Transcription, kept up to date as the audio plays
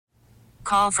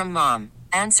Call from mom.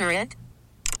 Answer it.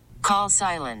 Call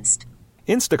silenced.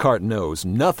 Instacart knows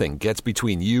nothing gets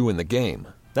between you and the game.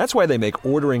 That's why they make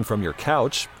ordering from your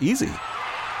couch easy.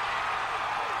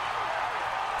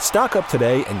 Stock up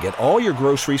today and get all your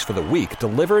groceries for the week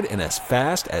delivered in as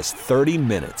fast as 30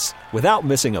 minutes without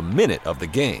missing a minute of the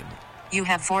game. You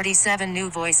have 47 new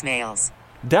voicemails.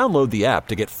 Download the app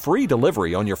to get free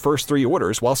delivery on your first 3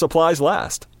 orders while supplies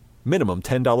last. Minimum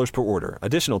 $10 per order.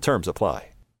 Additional terms apply.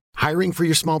 Hiring for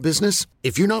your small business?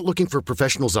 If you're not looking for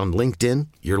professionals on LinkedIn,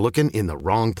 you're looking in the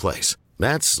wrong place.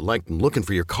 That's like looking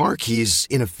for your car keys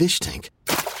in a fish tank.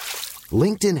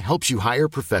 LinkedIn helps you hire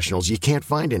professionals you can't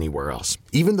find anywhere else,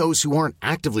 even those who aren't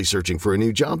actively searching for a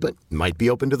new job but might be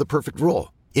open to the perfect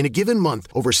role. In a given month,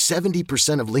 over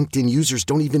 70% of LinkedIn users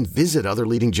don't even visit other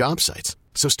leading job sites.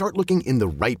 So start looking in the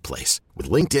right place. With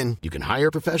LinkedIn, you can hire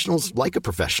professionals like a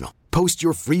professional. Post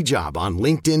your free job on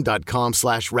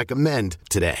linkedin.com/recommend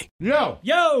today.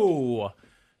 Yo!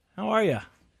 How are you?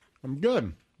 I'm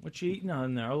good. What you eating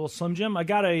on there? A little Slim Jim? I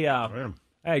got a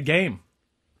game.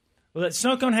 Well, that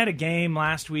Snow Cone had a game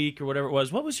last week or whatever it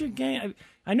was. What was your game?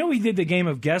 I know we did the game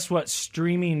of guess what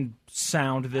streaming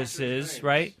sound this is,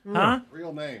 right? Huh?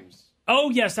 Real names. Oh,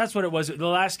 yes, that's what it was. The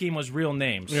last game was real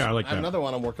names. Yeah, I like I have that. another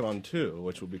one I'm working on too,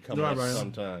 which will be coming up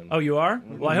sometime. Oh, you are?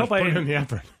 Well, I hope I Put in didn't. the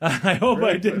effort. I hope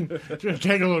I didn't. Just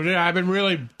take a little. Yeah, I've been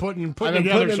really putting I've been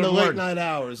together putting in the some late work. night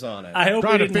hours on it. I hope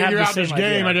Trying we to didn't figure have out the this same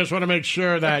game. idea. I just want to make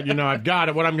sure that I've got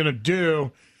it. What I'm going to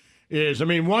do is,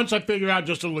 once I figure out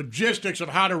just the logistics of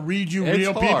how to read you It's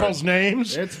real hard. people's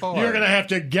names, It's hard. you're going to have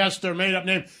to guess their made-up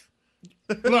name.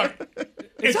 Look,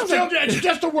 it's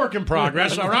just a work in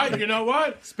progress, all right? You know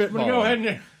what? I'm going to go ahead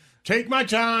and take my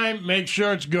time, make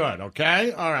sure it's good,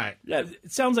 okay? All right. Yeah,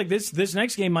 it sounds like this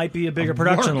next game might be a bigger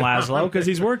production, Laszlo, because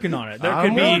he's working on it. There I'm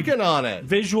could be working on it.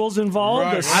 visuals involved.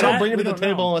 Right. a I set, don't bring it we to the don't know.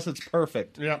 table unless it's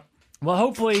perfect. Yep. Well,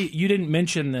 hopefully you didn't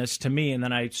mention this to me and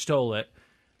then I stole it.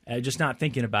 Just not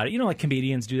thinking about it. You know, like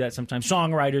comedians do that sometimes.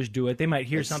 Songwriters do it. They might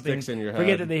hear It something, sticks in your forget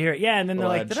head. that they hear it. Yeah, and then they're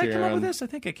like, Ed did I come up with Sheeran. this? I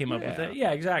think I came up with it.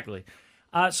 Yeah, exactly.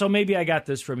 So maybe I got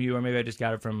this from you, or maybe I just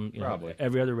got it from Probably.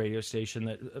 every other radio station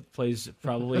that plays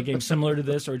probably a game similar to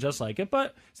this or just like it.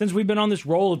 But since we've been on this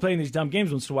roll of playing these dumb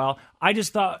games once in a while, I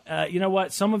just thought, you know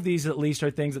what? Some of these at least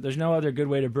are things that there's no other good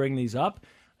way to bring these up.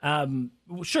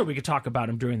 Sure, we could talk about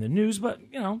them during the news, but,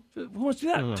 who wants to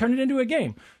do that? Turn it into a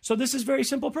game. So this is very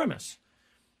simple premise.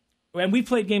 And we've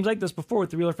played games like this before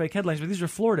with the real or fake headlines, but these are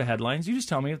Florida headlines. You just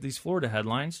tell me if these Florida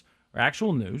headlines are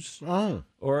actual news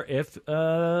or if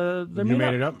they're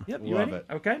made it up? Yep, you Love ready?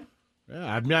 it. Okay.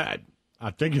 Yeah,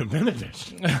 I think you invented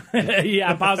this.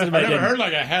 Yeah, I'm positive I I've never didn't. heard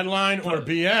like a headline or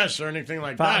BS or anything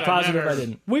like that. Positive I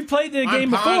didn't. We've played the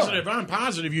game I'm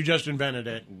positive you just invented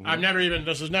it.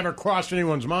 This has never crossed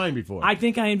anyone's mind before. I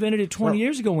think I invented it 20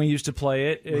 years ago when we used to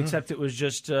play it, except it was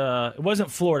just, it wasn't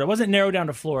Florida. It wasn't narrowed down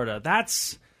to Florida.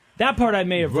 That part I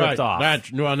may have ripped off.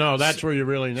 That's where you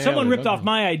really nailed Someone it. ripped off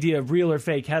my idea of real or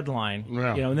fake headline,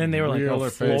 Yeah. and then they were like, Real oh, or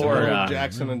fake. Florida.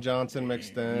 Jackson and Johnson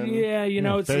mixed in. Yeah,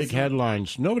 it's fake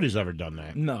headlines. Nobody's ever done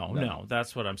that. No,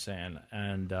 that's what I'm saying.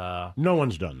 And No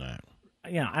one's done that.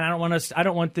 and I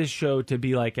don't want this show to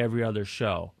be like every other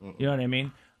show. You know what I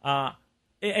mean?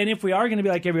 And if we are going to be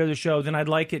like every other show, then I'd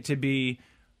like it to be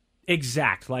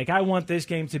exact. Like I want this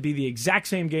game to be the exact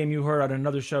same game you heard on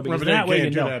another show, because But that you way can't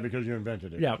you do know. that because you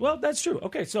invented it. Yeah, well, that's true.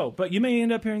 Okay, but you may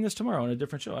end up hearing this tomorrow on a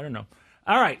different show. I don't know.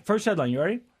 All right, first headline. You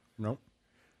ready? Nope.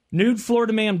 Nude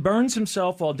Florida man burns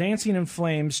himself while dancing in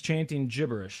flames, chanting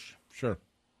gibberish. Sure.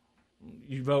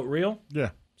 You vote real? Yeah.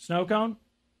 Snow cone?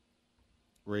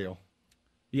 Real.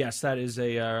 Yes, that is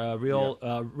a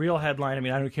real headline. I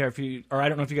mean, I don't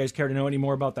know if you guys care to know any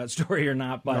more about that story or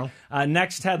not. But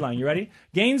next headline, you ready?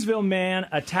 Gainesville man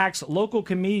attacks local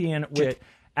comedian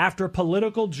after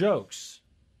political jokes.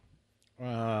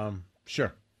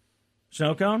 Sure.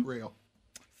 Snow cone? Real.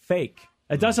 Fake.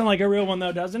 It does sound like a real one,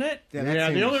 though, doesn't it?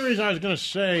 Yeah, the only reason I was going to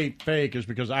say fake is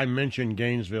because I mentioned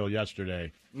Gainesville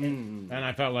yesterday, and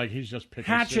I felt like he's just picking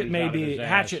Hatchet cities out of his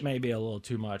ass. may be a little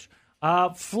too much.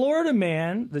 Florida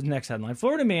man, the next headline,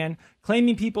 Florida man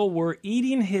claiming people were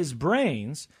eating his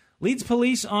brains leads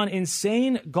police on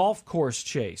insane golf course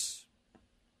chase.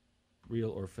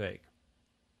 Real or fake?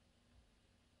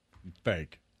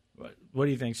 Fake. What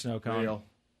do you think, Snow Cone? Real.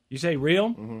 You say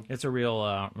real? It's a real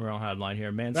headline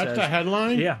here. Man That's says, the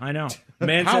headline? Yeah, I know.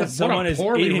 Man How- says someone what a is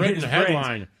poorly eating written his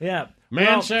headline. brains. Yeah.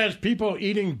 Man says people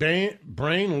eating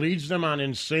brain leads them on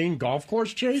insane golf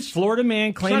course chase. Florida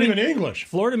man claiming it's not even English.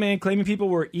 Florida man claiming people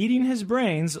were eating his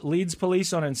brains leads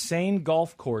police on insane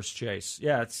golf course chase.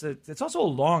 Yeah, it's also a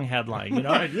long headline. You know,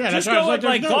 right, yeah, just that's go with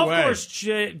like no golf way. course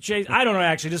chase. I don't know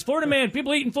actually. Does Florida man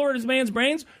people eating Florida man's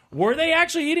brains? Were they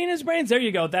actually eating his brains? There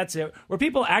you go. That's it. Were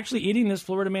people actually eating this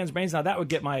Florida man's brains? Now that would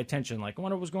get my attention. Like, I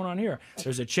wonder what's going on here.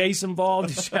 There's a chase involved.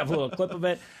 You should have a little clip of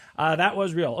it. That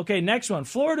was real. Okay, next one.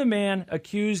 Florida man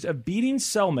accused of beating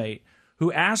cellmate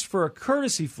who asked for a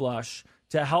courtesy flush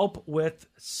to help with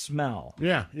smell.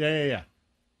 Yeah.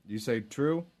 You say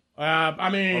true? I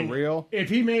mean, Or real? If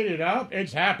he made it up,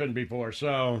 it's happened before.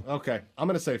 So Okay, I'm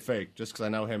going to say fake, just because I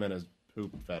know him and his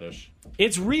poop fetish.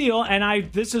 It's real,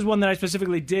 and this is one that I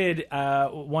specifically did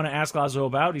want to ask Lazo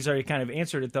about. He's already kind of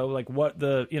answered it, though, like what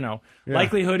the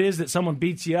likelihood is that someone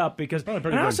beats you up. Because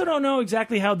and I also don't know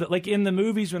exactly how, like in the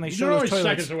movies when they show you're those always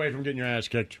toilets. seconds away from getting your ass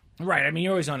kicked. Right, I mean,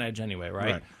 you're always on edge anyway,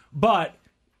 right? But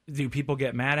do people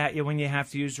get mad at you when you have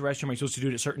to use the restroom? Are you supposed to do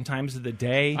it at certain times of the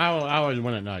day? I always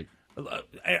went at night.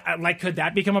 Like, could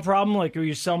that become a problem? Like, are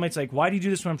your cellmates like, why do you do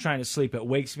this when I'm trying to sleep? It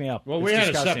wakes me up. Well, It's we had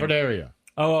disgusting. a separate area.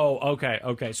 Oh,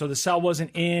 okay. So the cell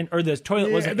wasn't in, or the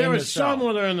toilet wasn't in the cell. There was some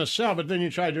when they're in the cell, but then you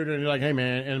try to do it and you're like, hey,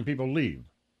 man, and people leave.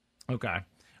 Okay.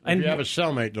 If you have a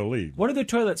cellmate, they'll leave. What are the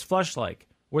toilets flush like?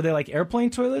 Were they like airplane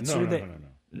toilets? No.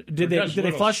 Did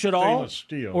they flush at all?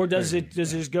 Steel Or does it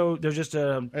just go, there's just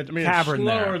a it's cavern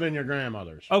slower there? than your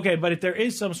grandmother's. Okay, but if there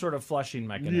is some sort of flushing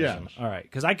mechanism. Yes. All right,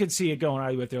 because I could see it going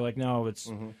either way. They're like, no, it's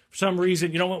for some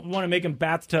reason, you don't want to make them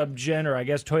bathtub gin or I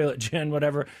guess toilet gin,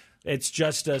 whatever. It's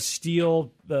just a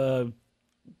steel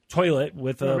toilet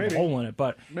with a hole in it.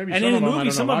 But maybe and some in the of them, I movie,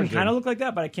 don't some know, of them ours kind of do. look like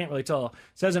that, but I can't really tell. It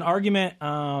says an argument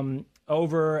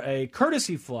over a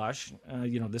courtesy flush.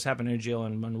 This happened in a jail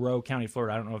in Monroe County,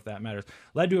 Florida. I don't know if that matters.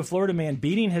 Led to a Florida man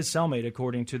beating his cellmate,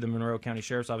 according to the Monroe County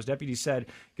Sheriff's Office. Deputies said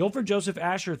Guilford Joseph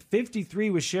Asher, 53,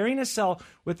 was sharing a cell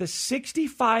with a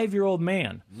 65-year-old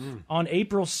man on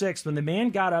April 6th when the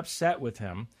man got upset with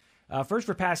him. First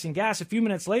for passing gas. A few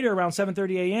minutes later, around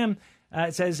 7:30 a.m.,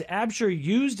 it says Absher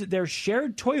used their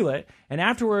shared toilet, and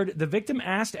afterward, the victim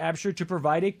asked Absher to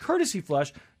provide a courtesy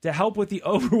flush to help with the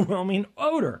overwhelming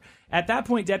odor. At that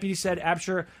point, deputies said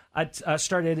Absher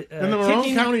started in the Monroe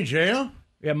kicking. County Jail?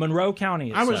 Yeah, Monroe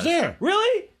County. I was there.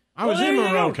 Really? I was in there you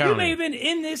Monroe go. County. You may have been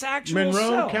in this actual Monroe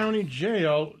cell. County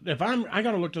Jail. I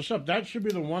got to look this up. That should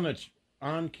be the one that's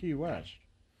on Key West.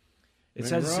 It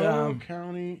Monroe says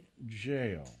County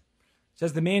Jail.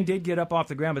 Says the man did get up off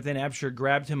the ground, but then Absher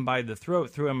grabbed him by the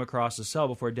throat, threw him across the cell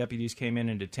before deputies came in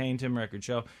and detained him. Records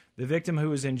show the victim,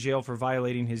 who was in jail for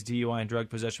violating his DUI and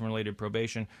drug possession-related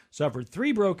probation, suffered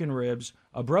 3 broken ribs,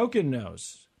 a broken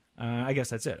nose. I guess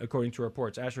that's it, according to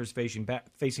reports. Asher is facing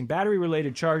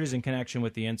battery-related charges in connection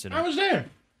with the incident. I was there.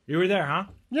 You were there, huh?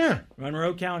 Yeah.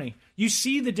 Monroe County. You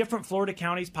see the different Florida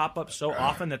counties pop up so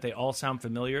often that they all sound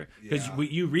familiar because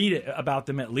you read about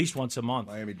them at least once a month.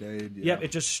 Miami-Dade. Yeah. Yep,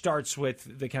 it just starts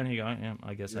with the county. You go, yeah,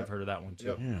 I guess I've heard of that one too.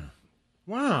 Yep. Yeah.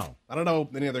 Wow. I don't know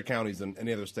any other counties in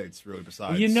any other states really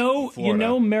besides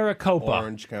Florida. Maricopa,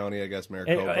 Orange County, I guess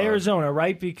Maricopa, Arizona,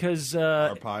 right? Because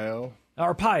Arpaio.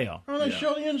 Arpaio. Oh, they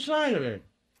show the inside of it.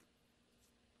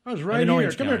 I was right in here.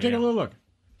 Orange Come County, here, take yeah. a little look.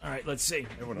 All right, let's see.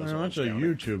 Everyone knows That's Orange a County.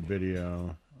 YouTube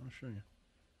video. I'll show you.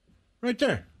 Right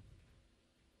there.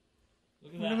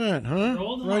 Look Look at that, huh?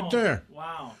 Rolled Right home. there.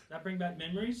 Wow, that bring back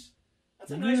memories.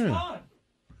 That's a nice Yeah. pond.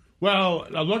 Well,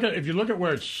 if you look at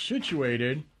where it's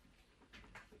situated,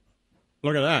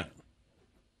 look at that.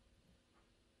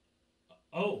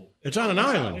 Oh, It's on an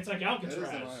island. it's like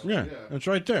Alcatraz. Yeah, it's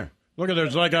right there. Look at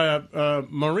there's like a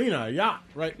marina, a yacht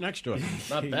right next to it.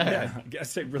 Not bad. Yeah, I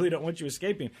guess they really don't want you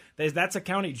escaping. That's a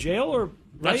county jail, or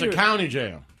That's a county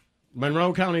jail.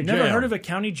 Monroe County Jail. Never heard of a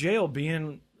county jail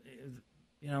being,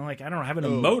 like I don't know, having a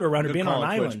moat around it, Good being call on an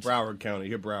on Twitch, island. Broward County. You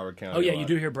hear Broward County. Oh yeah, a you lot.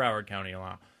 do hear Broward County a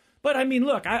lot. But I mean,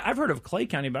 look, I've heard of Clay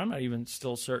County, but I'm not even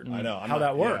still certain I know how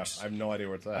that works. I have no idea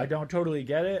where it's at. I don't totally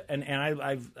get it, and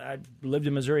I've lived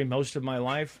in Missouri most of my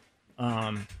life.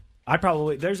 I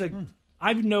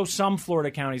know some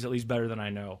Florida counties at least better than I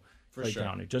know Clay sure.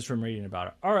 County, just from reading about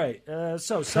it. All right,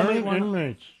 so somebody Current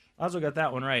inmates. I also got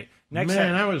that one right. Next,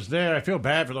 Man, I was there. I feel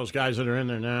bad for those guys that are in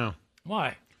there now.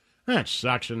 why? That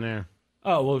sucks in there.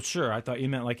 Oh well, sure. I thought you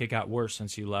meant like it got worse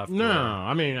since you left. No,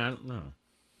 I mean, no.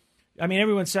 I mean,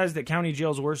 everyone says that county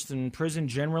jail's worse than prison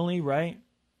generally, right?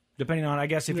 Depending on, I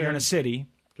guess, if you're in a city.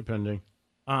 Depending.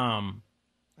 I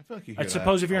feel like you hear I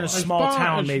suppose if you're in a small far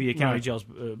town, as- maybe a county right. jail's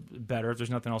better if there's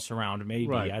nothing else around. Maybe,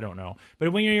 Right. I don't know.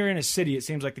 But when you're in a city, it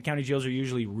seems like the county jails are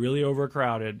usually really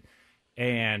overcrowded,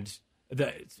 and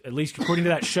At least according to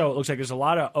that show, it looks like there's a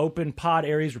lot of open pod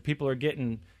areas where people are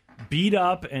getting beat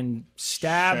up and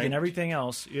stabbed and everything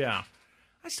else. Yeah.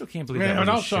 I still can't believe that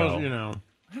was a show. You know,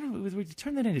 I don't know, we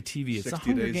turn that into TV. It's the 60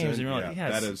 Hunger days Games. in, And you're like,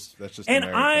 yes. that's just and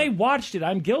America. I watched it.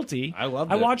 I'm guilty. I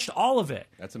loved I it. watched all of it.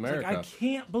 That's It's like, America. I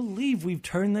can't believe we've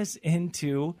turned this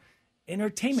into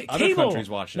entertainment. Other Cable, countries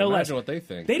watching it. no Imagine less. what they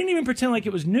think. They didn't even pretend like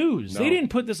it was news. No. They didn't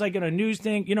put this like in a news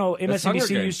thing. You know, That's Hunger MSNBC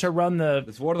Games. used to run the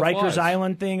It's War of the Rikers Flies.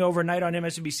 Island thing overnight on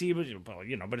MSNBC,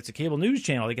 but it's a cable news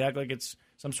channel. They can act like it's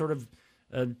some sort of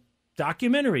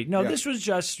documentary. No, Yeah. this was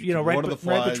just War of the right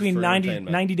Flies between for 90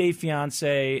 entertainment. Day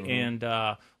Fiance and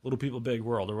Little People Big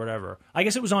World or whatever. I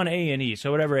guess it was on A&E,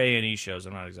 so whatever A&E shows,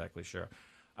 I'm not exactly sure.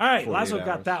 All right, 48 Lazo got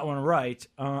hours. that one right.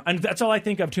 And that's all I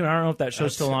think of, too. I don't know if that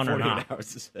show's still on or 48 not.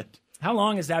 hours is it. How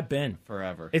long has that been?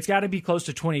 Forever. It's got to be close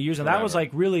to 20 years. And that was Forever.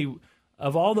 like really,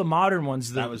 of all the modern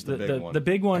ones, That was the big one. The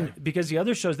big one, because the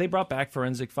other shows, they brought back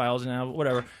Forensic Files and now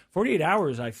whatever. 48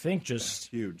 Hours, I think, just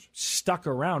Huge. stuck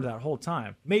around that whole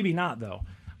time. Maybe not, though.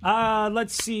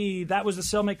 Let's see. That was the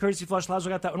Cellmate Courtesy Flush. Lazo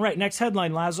got that one right. Next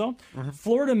headline, Lazo.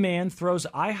 Florida man throws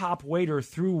IHOP waiter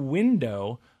through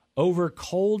window over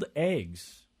cold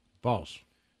eggs. false.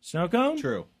 Snow cone?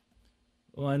 True.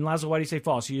 Well, and Lazo, why do you say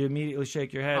false? You immediately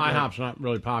shake your head. IHOP's not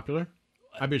really popular.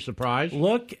 I'd be surprised.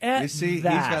 Look at You see,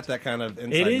 that. he's got that kind of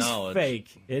inside It is knowledge. fake.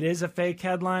 It is a fake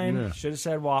headline. Yeah. Should have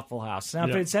said Waffle House. Now,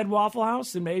 if Yeah. it said Waffle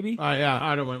House, then maybe. Yeah,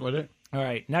 I'd have went with it. All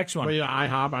right, next one. But yeah,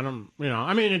 IHOP, I don't,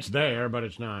 I mean, it's there, but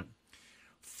it's not.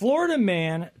 Florida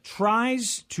man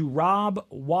tries to rob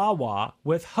Wawa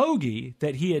with hoagie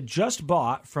that he had just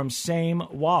bought from same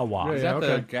Wawa. Yeah. Is that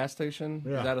the okay. gas station?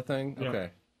 Yeah. Is that a thing? Yeah. Okay.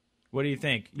 What do you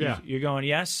think? Yeah. You're going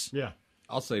yes? Yeah.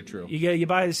 I'll say true. You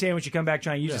buy the sandwich, you come back,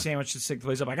 try and use Yeah. the sandwich to stick the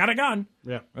place up. I got a gun.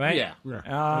 Yeah. Right? Yeah. Yeah.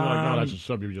 I'm like, no, that's a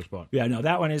sub you just bought. Yeah, no,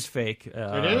 that one is fake.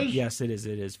 It is? Yes, it is.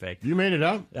 It is fake. You made it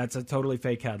up? That's a totally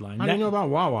fake headline. How do you know about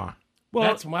Wawa? Well,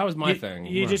 that was my thing.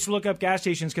 You just look up gas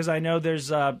stations because I know there's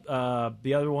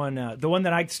the other one. The one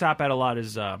that I stop at a lot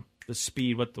is the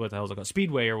Speed. What the hell is it called?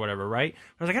 Speedway or whatever, right?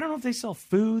 I was like, I don't know if they sell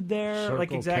food there, Circle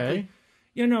like exactly. K?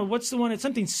 You know, what's the one? It's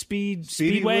something Speedy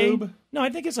Speedway. Lube? No, I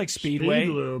think it's like Speedway.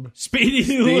 Speed Lube. Speedy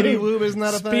Speedy Lube. Lube isn't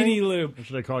that a thing? Speedy Lube. That's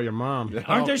what they call your mom.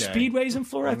 Aren't there Okay. speedways in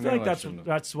Florida? I feel No, like I that's shouldn't.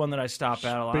 that's one that I stop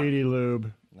at a lot. Speedy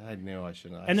Lube. I knew I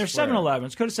shouldn't. And there's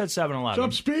 7-Elevens. Could have said 7-Eleven.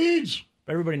 Sub Speeds.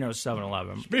 Everybody knows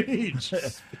 7-Eleven.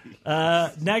 Speeds.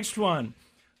 Next one.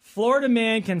 Florida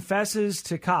man confesses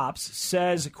to cops,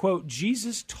 says, quote,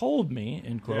 Jesus told me,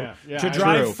 end quote, Yeah, to I-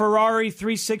 drive True. Ferrari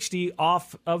 360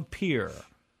 off of pier.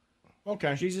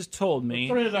 Okay. Jesus told me.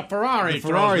 The Ferrari.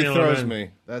 Ferrari throws in. me.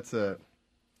 That's it.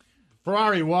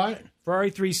 Ferrari what? Ferrari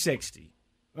 360.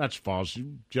 That's false.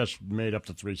 You just made up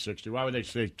the 360. Why would they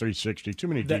say 360? Too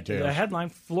many details. The headline,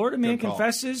 Florida man Good call.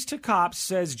 confesses to cops,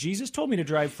 says, Jesus told me to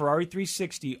drive Ferrari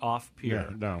 360 off pier.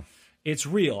 Yeah, no. It's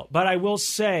real. But I will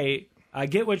say, I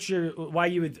get why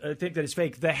you would think that it's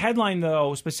fake. The headline,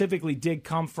 though, specifically did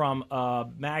come from a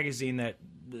magazine that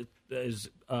is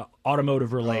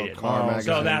automotive related. Car So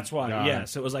magazine. that's why. Got it.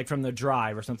 Yes, it was like from the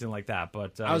Drive or something like that.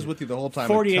 But I was with you the whole time.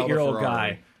 48-year-old Until the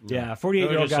guy. Ferrari. Yeah,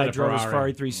 48-year-old just guy said a drove his Ferrari.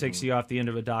 Ferrari 360 off the end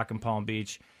of a dock in Palm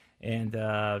Beach and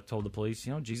told the police,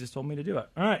 Jesus told me to do it.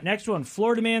 All right, next one.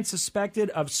 Florida man suspected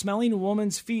of smelling a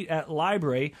woman's feet at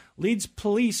library leads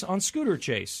police on scooter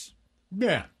chase.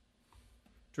 Yeah.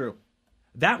 True.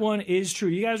 That one is true.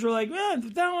 You guys were like,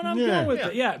 that one I'm going with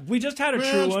it. Yeah, we just had a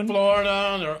true It's one.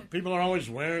 Florida. People are always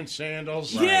wearing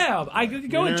sandals. Yeah, I could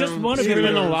go with just one of Even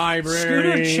them. in the library.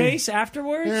 Scooter chase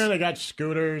afterwards? Yeah, they got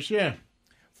scooters. Yeah.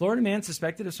 Florida man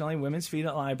suspected of selling women's feet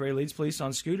at library leads police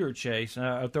on scooter chase.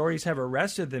 Authorities have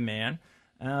arrested the man.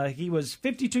 He was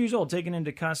 52 years old, taken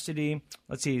into custody.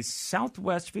 Let's see,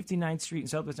 Southwest 59th Street in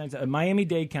Southwest 9th,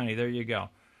 Miami-Dade County. There you go.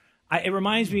 It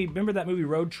reminds me, remember that movie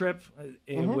Road Trip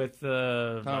with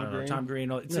Tom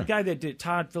Green? It's the guy that did,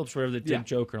 Todd Phillips, whatever, that did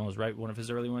Joker, was right, one of his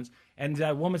early ones. And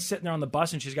that woman's sitting there on the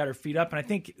bus and she's got her feet up. And I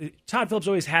think Todd Phillips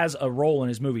always has a role in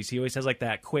his movies. He always has like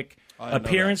that quick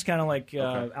appearance, kind of like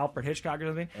Alfred Hitchcock or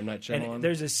something. M. Night Shyamalan. And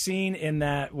there's a scene in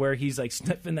that where he's like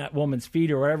sniffing that woman's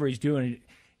feet or whatever he's doing.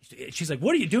 She's like,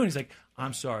 "What are you doing?" He's like,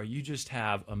 "I'm sorry, you just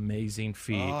have amazing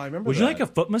feet. Oh, I remember Would you that. like a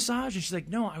foot massage?" And she's like,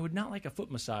 "No, I would not like a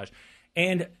foot massage."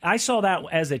 And I saw that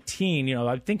as a teen.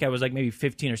 I think I was like maybe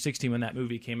 15 or 16 when that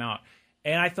movie came out.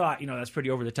 And I thought, that's pretty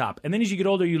over the top. And then as you get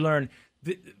older, you learn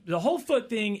the whole foot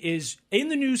thing is in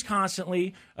the news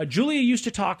constantly. Julia used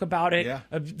to talk about it.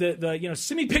 Yeah.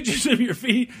 Send me pictures of your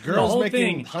feet. the Girls whole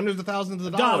making thing. hundreds of thousands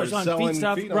of Dollars dollars on selling feet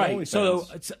stuff, feet on right? OnlyFans. So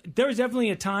there was definitely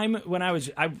a time when I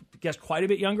guess, quite a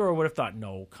bit younger, or would have thought,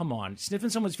 no, come on, sniffing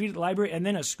someone's feet at the library and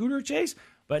then a scooter chase.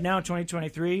 But now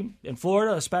 2023 in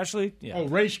Florida, especially. Yeah. Oh,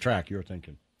 racetrack, you were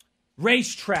thinking.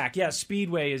 Racetrack, yes.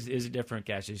 Speedway is a different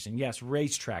gas station. Yes,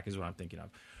 racetrack is what I'm thinking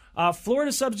of.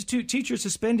 Florida substitute teacher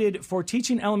suspended for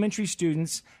teaching elementary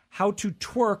students how to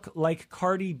twerk like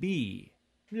Cardi B.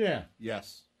 Yeah.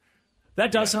 Yes.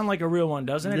 That does sound like a real one,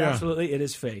 doesn't it? Yeah. Absolutely, it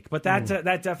is fake. But that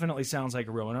definitely sounds like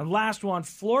a real one. And last one,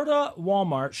 Florida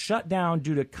Walmart shut down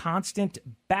due to constant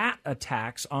bat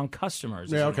attacks on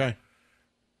customers. Yeah, okay.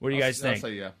 What do you guys think? I'll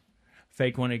say yeah.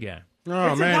 Fake one again.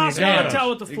 Oh, It's man, impossible you got to us. tell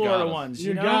with the You Florida got us. ones.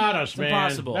 You know? got us, It's man.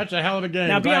 impossible. That's a hell of a game.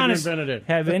 Now, be Glad honest. you invented it.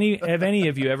 Have any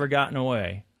of you ever gotten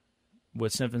away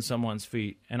with sniffing someone's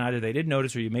feet, and either they didn't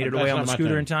notice or you made it That's away on not the my scooter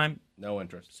thing. in time? No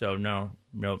interest. So no,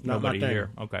 my nobody thing.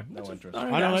 here. Okay. No interest.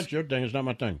 I know that's your thing. It's not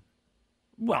my thing.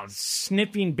 Well,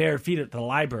 sniffing bare feet at the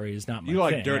library is not my You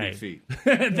like thing, dirty right? feet.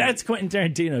 That's Quentin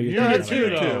Tarantino. You You're do thinking too,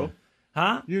 about. though.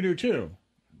 Huh? You do too.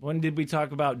 When did we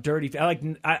talk about dirty feet?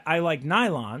 I like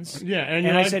nylons. Yeah, and,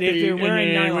 I said if you're wearing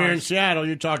we were in nylons. Seattle,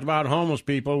 you talked about homeless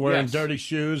people wearing Yes. dirty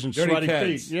shoes and Dirty sweaty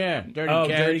kids. feet. Yeah, dirty Oh,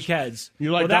 kids. dirty kids.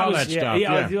 You liked that all was, that stuff,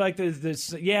 Yeah, yeah. I do like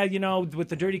this. Yeah, you know, with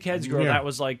the dirty kids girl, Yeah. that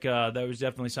was like that was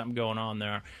definitely something going on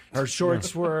there. Her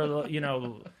shorts were, you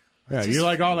know. Yeah, you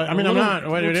like all that. I mean, a I'm little- not.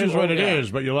 Well, it little is too what old, it yeah.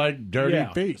 is, but you like dirty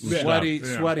Yeah. feet. And Sweaty,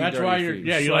 stuff. sweaty, That's dirty why you're. feet.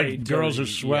 Yeah, you Sweaty, like girls who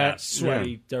dirty, sweat. yeah,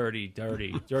 sweaty,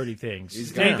 dirty things.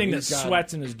 He's got- Anything that he's got-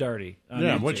 sweats and is dirty.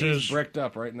 Yeah, which is Bricked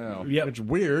up right now. Yep. it's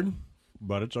weird,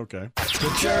 but it's okay.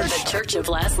 The Church of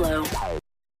Laszlo.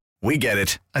 We get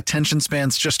it. Attention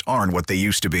spans just aren't what they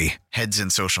used to be. Heads in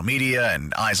social media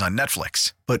and eyes on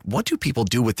Netflix. But what do people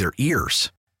do with their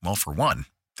ears? Well, for one,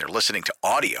 they're listening to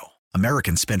audio.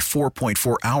 Americans spend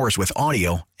 4.4 hours with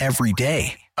audio every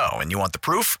day. Oh, and you want the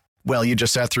proof? Well, you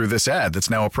just sat through this ad that's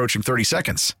now approaching 30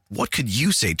 seconds. What could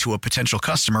you say to a potential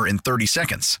customer in 30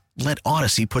 seconds? Let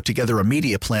Odyssey put together a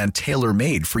media plan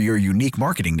tailor-made for your unique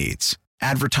marketing needs.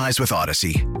 Advertise with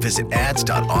Odyssey. Visit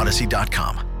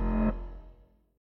ads.odyssey.com.